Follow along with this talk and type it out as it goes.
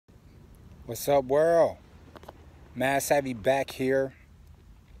What's up, world? Mad Savvy back here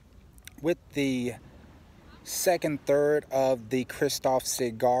with the second third of the Kristoff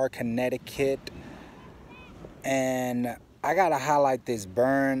Cigar Connecticut, and I gotta highlight this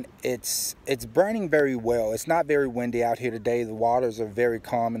burn. It's burning very well. It's not very windy out here today. The waters are very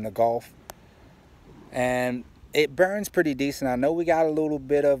calm in the Gulf, and it burns pretty decent. I know we got a little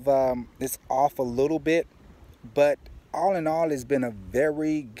bit of it's off a little bit, but all in all, it's been a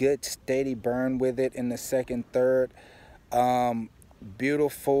very good steady burn with it in the second third.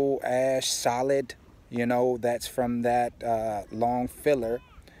 Beautiful ash, solid, you know, that's from that long filler.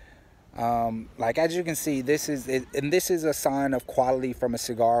 Like as you can see, this is a sign of quality from a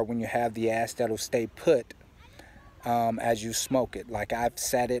cigar when you have the ash that'll stay put as you smoke it. Like I've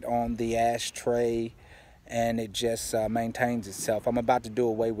sat it on the ashtray and it just maintains itself. I'm about to do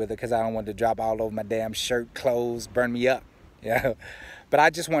away with it because I don't want it to drop all over my damn shirt, clothes, burn me up. Yeah, but I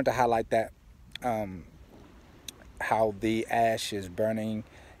just wanted to highlight that, how the ash is burning,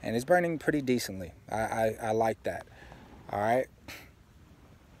 and it's burning pretty decently. I like that. All right.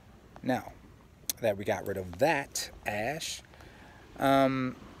 Now that we got rid of that ash,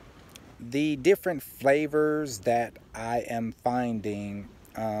 the different flavors that I am finding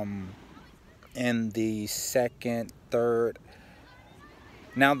in the second, third.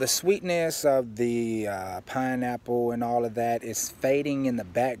 Now the sweetness of the pineapple and all of that is fading in the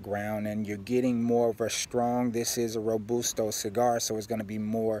background, and you're getting more of a strong. This is a Robusto cigar, so it's going to be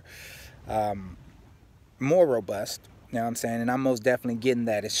more robust. You know what I'm saying? And I'm most definitely getting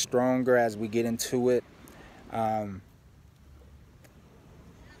that. It's stronger as we get into it.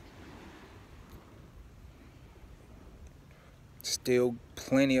 Still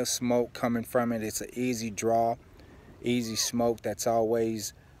plenty of smoke coming from it. It's an easy draw, easy smoke. That's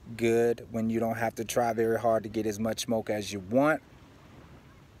always good when you don't have to try very hard to get as much smoke as you want.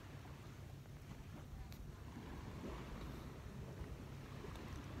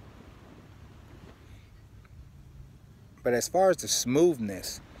 But as far as the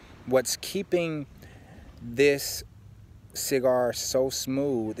smoothness, what's keeping this cigar so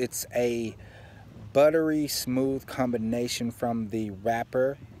smooth, it's a buttery smooth combination from the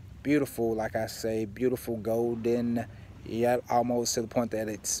wrapper. Beautiful, like I say, beautiful golden, yeah, almost to the point that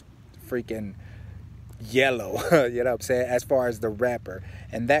it's freaking yellow. You know what I'm saying? As far as the wrapper,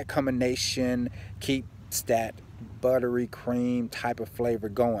 and that combination keeps that buttery cream type of flavor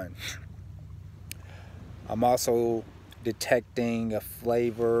going. I'm also detecting a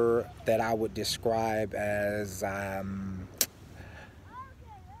flavor that I would describe as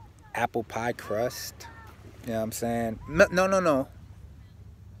apple pie crust. You know what I'm saying? No.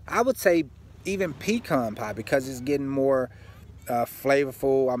 I would say even pecan pie, because it's getting more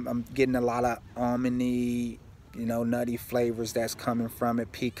flavorful. I'm getting a lot of almondy, you know, nutty flavors that's coming from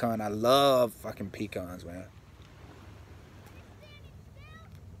it. Pecan, I love fucking pecans, man.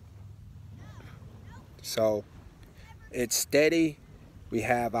 So it's steady. We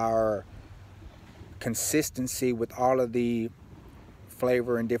have our consistency with all of the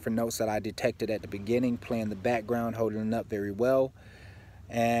flavor and different notes that I detected at the beginning, playing the background, holding it up very well.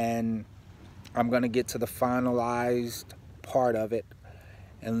 And I'm going to get to the finalized part of it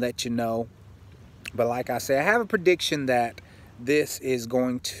and let you know. But like I said, I have a prediction that this is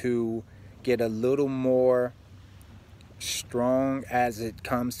going to get a little more strong as it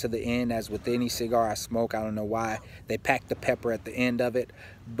comes to the end. As with any cigar I smoke, I don't know why they pack the pepper at the end of it,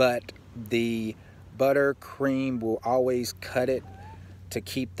 but the butter cream will always cut it to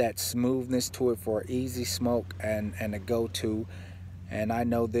keep that smoothness to it for an easy smoke and a go-to. And I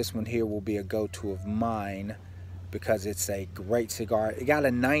know this one here will be a go-to of mine because it's a great cigar. It got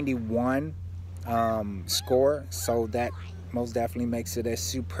a 91 score, so that most definitely makes it a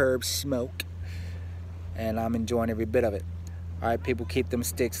superb smoke, and I'm enjoying every bit of it. All right, people, keep them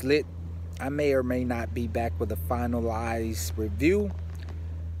sticks lit. I may or may not be back with a finalized review,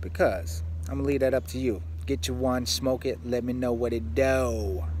 because I'm gonna leave that up to you. Get your one, smoke it, let me know what it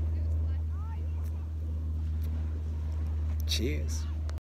do. Cheers.